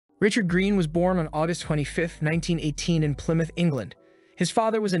Richard Greene was born on August 25, 1918 in Plymouth, England. His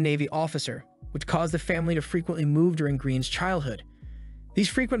father was a Navy officer, which caused the family to frequently move during Greene's childhood. These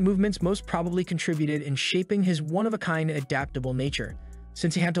frequent movements most probably contributed in shaping his one-of-a-kind adaptable nature,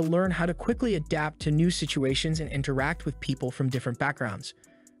 since he had to learn how to quickly adapt to new situations and interact with people from different backgrounds.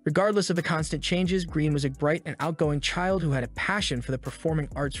 Regardless of the constant changes, Greene was a bright and outgoing child who had a passion for the performing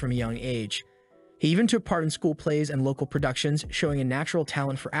arts from a young age. He even took part in school plays and local productions, showing a natural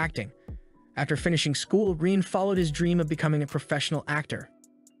talent for acting. After finishing school, Greene followed his dream of becoming a professional actor.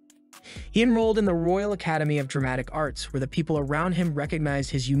 He enrolled in the Royal Academy of Dramatic Arts, where the people around him recognized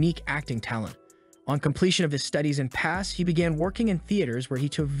his unique acting talent. On completion of his studies and pass, he began working in theaters where he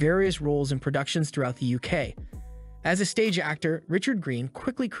took various roles in productions throughout the UK. As a stage actor, Richard Greene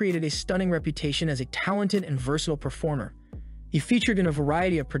quickly created a stunning reputation as a talented and versatile performer. He featured in a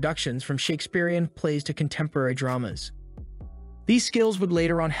variety of productions, from Shakespearean plays to contemporary dramas. These skills would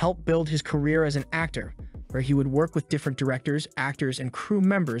later on help build his career as an actor, where he would work with different directors, actors, and crew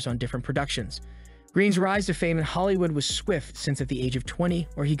members on different productions. Greene's rise to fame in Hollywood was swift, since at the age of 20,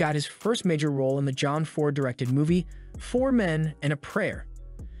 where he got his first major role in the John Ford-directed movie, 4 Men and a Prayer.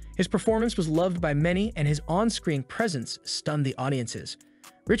 His performance was loved by many, and his on-screen presence stunned the audiences.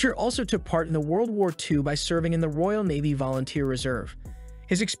 Richard also took part in the World War II by serving in the Royal Navy Volunteer Reserve.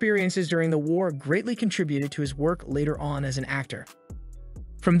 His experiences during the war greatly contributed to his work later on as an actor.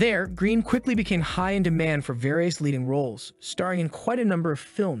 From there, Greene quickly became high in demand for various leading roles, starring in quite a number of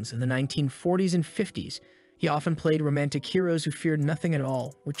films in the 1940s and 50s. He often played romantic heroes who feared nothing at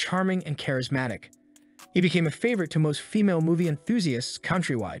all, were charming and charismatic. He became a favorite to most female movie enthusiasts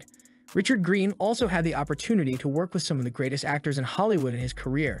countrywide. Richard Greene also had the opportunity to work with some of the greatest actors in Hollywood in his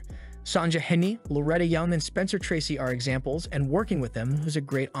career. Sonja Henie, Loretta Young, and Spencer Tracy are examples, and working with them was a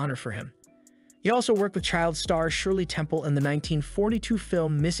great honor for him. He also worked with child star Shirley Temple in the 1942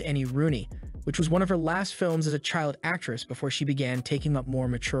 film Miss Annie Rooney, which was one of her last films as a child actress before she began taking up more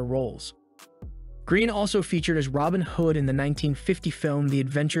mature roles. Greene also featured as Robin Hood in the 1950 film The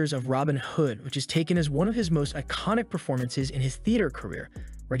Adventures of Robin Hood, which is taken as one of his most iconic performances in his theater career,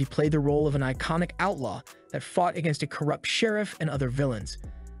 where he played the role of an iconic outlaw that fought against a corrupt sheriff and other villains.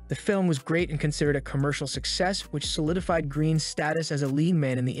 The film was great and considered a commercial success, which solidified Greene's status as a leading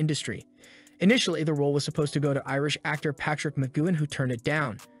man in the industry. Initially, the role was supposed to go to Irish actor Patrick McGoohan, who turned it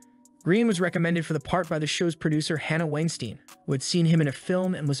down. Greene was recommended for the part by the show's producer Hannah Weinstein, who had seen him in a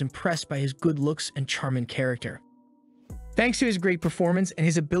film and was impressed by his good looks and charming character. Thanks to his great performance and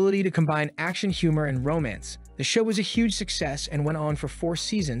his ability to combine action, humor, and romance, the show was a huge success and went on for 4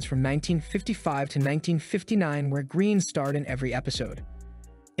 seasons from 1955 to 1959, where Greene starred in every episode.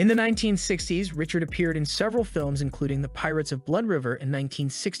 In the 1960s, Richard appeared in several films, including The Pirates of Blood River in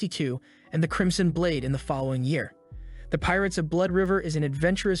 1962 and The Crimson Blade in the following year. The Pirates of Blood River is an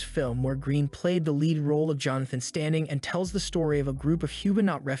adventurous film where Greene played the lead role of Jonathan Standing and tells the story of a group of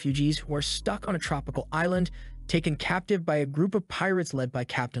Huguenot refugees who are stuck on a tropical island, taken captive by a group of pirates led by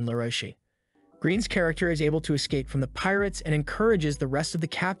Captain LaRoche. Greene's character is able to escape from the pirates and encourages the rest of the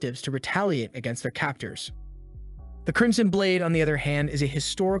captives to retaliate against their captors. The Crimson Blade, on the other hand, is a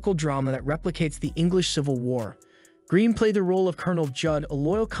historical drama that replicates the English Civil War. Greene played the role of Colonel Judd, a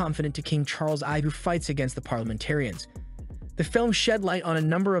loyal confidant to King Charles I who fights against the parliamentarians. The film shed light on a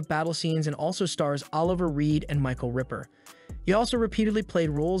number of battle scenes and also stars Oliver Reed and Michael Ripper. He also repeatedly played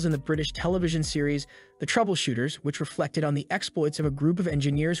roles in the British television series The Troubleshooters, which reflected on the exploits of a group of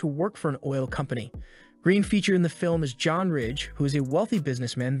engineers who work for an oil company. Greene featured in the film as John Ridge, who is a wealthy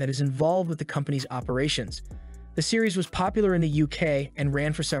businessman that is involved with the company's operations. The series was popular in the UK and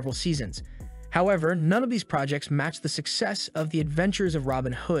ran for several seasons. However, none of these projects matched the success of The Adventures of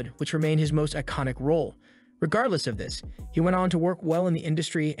Robin Hood, which remained his most iconic role. Regardless of this, he went on to work well in the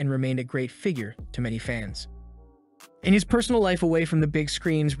industry and remained a great figure to many fans. In his personal life away from the big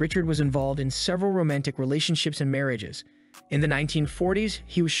screens, Richard was involved in several romantic relationships and marriages. In the 1940s,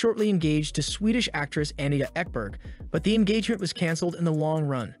 he was shortly engaged to Swedish actress Anita Ekberg, but the engagement was cancelled in the long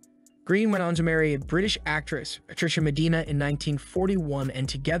run. Greene went on to marry a British actress, Patricia Medina, in 1941, and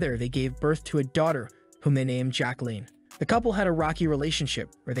together they gave birth to a daughter, whom they named Jacqueline. The couple had a rocky relationship,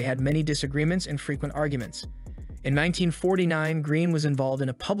 where they had many disagreements and frequent arguments. In 1949, Greene was involved in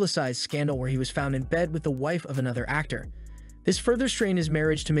a publicized scandal where he was found in bed with the wife of another actor. This further strained his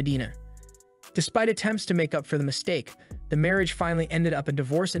marriage to Medina. Despite attempts to make up for the mistake, the marriage finally ended up in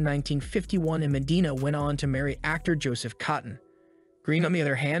divorce in 1951, and Medina went on to marry actor Joseph Cotten. Greene, on the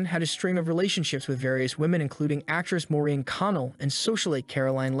other hand, had a string of relationships with various women, including actress Maureen Connell and socialite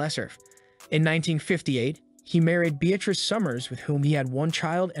Caroline Lesser. In 1958, he married Beatrice Summers, with whom he had 1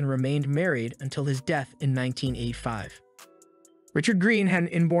 child and remained married until his death in 1985. Richard Greene had an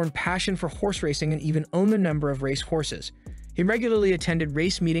inborn passion for horse racing and even owned a number of race horses. He regularly attended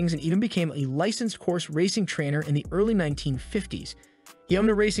race meetings and even became a licensed horse racing trainer in the early 1950s. He owned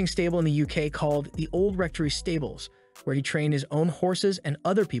a racing stable in the UK called the Old Rectory Stables, where he trained his own horses and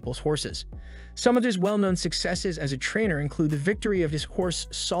other people's horses. Some of his well-known successes as a trainer include the victory of his horse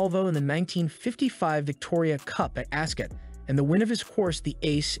Salvo in the 1955 Victoria Cup at Ascot, and the win of his horse the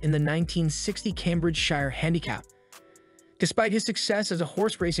Ace in the 1960 Cambridgeshire Handicap. Despite his success as a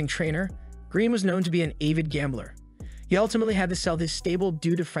horse racing trainer, Greene was known to be an avid gambler. He ultimately had to sell his stable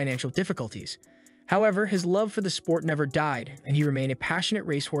due to financial difficulties. However, his love for the sport never died, and he remained a passionate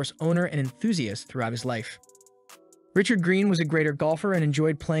racehorse owner and enthusiast throughout his life. Richard Greene was a great golfer and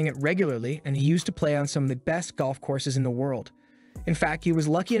enjoyed playing it regularly, and he used to play on some of the best golf courses in the world. In fact, he was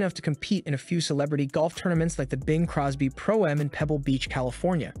lucky enough to compete in a few celebrity golf tournaments like the Bing Crosby Pro-Am in Pebble Beach,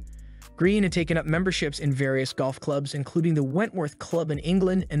 California. Greene had taken up memberships in various golf clubs, including the Wentworth Club in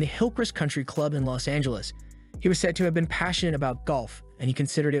England and the Hillcrest Country Club in Los Angeles. He was said to have been passionate about golf, and he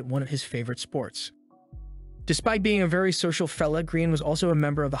considered it one of his favorite sports. Despite being a very social fella, Greene was also a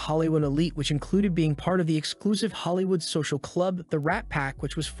member of the Hollywood elite, which included being part of the exclusive Hollywood social club, the Rat Pack,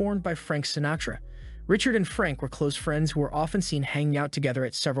 which was formed by Frank Sinatra. Richard and Frank were close friends who were often seen hanging out together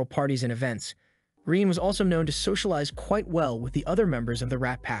at several parties and events. Greene was also known to socialize quite well with the other members of the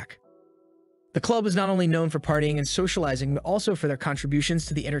Rat Pack. The club was not only known for partying and socializing, but also for their contributions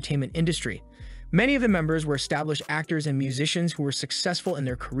to the entertainment industry. Many of the members were established actors and musicians who were successful in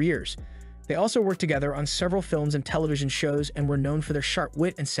their careers. They also worked together on several films and television shows and were known for their sharp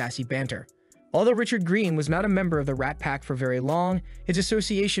wit and sassy banter. Although Richard Greene was not a member of the Rat Pack for very long, his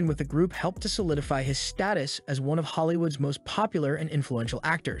association with the group helped to solidify his status as one of Hollywood's most popular and influential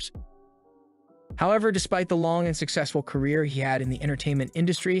actors. However, despite the long and successful career he had in the entertainment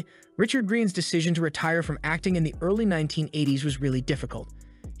industry, Richard Greene's decision to retire from acting in the early 1980s was really difficult.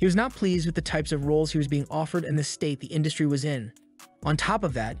 He was not pleased with the types of roles he was being offered and the state the industry was in. On top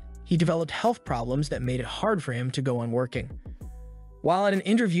of that, he developed health problems that made it hard for him to go on working. While at an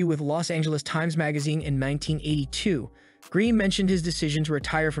interview with Los Angeles Times Magazine in 1982, Greene mentioned his decision to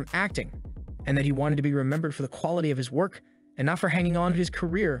retire from acting, and that he wanted to be remembered for the quality of his work and not for hanging on to his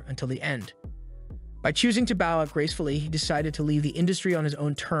career until the end. By choosing to bow out gracefully, he decided to leave the industry on his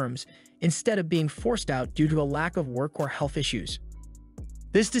own terms, instead of being forced out due to a lack of work or health issues.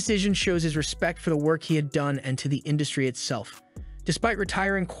 This decision shows his respect for the work he had done and to the industry itself. Despite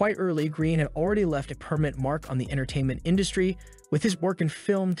retiring quite early, Greene had already left a permanent mark on the entertainment industry with his work in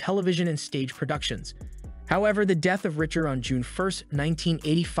film, television, and stage productions. However, the death of Richard on June 1,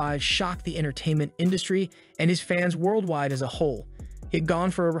 1985 shocked the entertainment industry and his fans worldwide as a whole. He had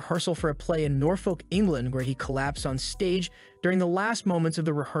gone for a rehearsal for a play in Norfolk, England, where he collapsed on stage during the last moments of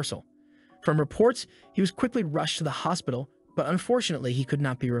the rehearsal. From reports, he was quickly rushed to the hospital, but unfortunately he could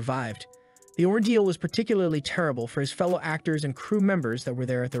not be revived. The ordeal was particularly terrible for his fellow actors and crew members that were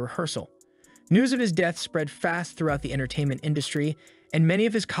there at the rehearsal. News of his death spread fast throughout the entertainment industry, and many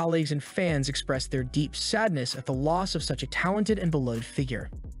of his colleagues and fans expressed their deep sadness at the loss of such a talented and beloved figure.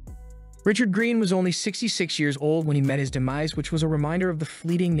 Richard Greene was only 66 years old when he met his demise, which was a reminder of the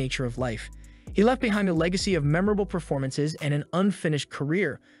fleeting nature of life. He left behind a legacy of memorable performances and an unfinished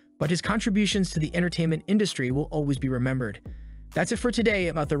career, but his contributions to the entertainment industry will always be remembered. That's it for today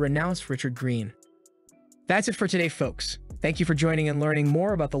about the renounced Richard Greene. That's it for today, folks. Thank you for joining and learning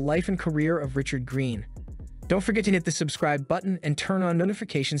more about the life and career of Richard Greene. Don't forget to hit the subscribe button and turn on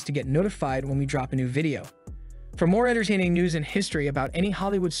notifications to get notified when we drop a new video. For more entertaining news and history about any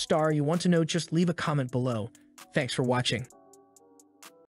Hollywood star you want to know, just leave a comment below. Thanks for watching.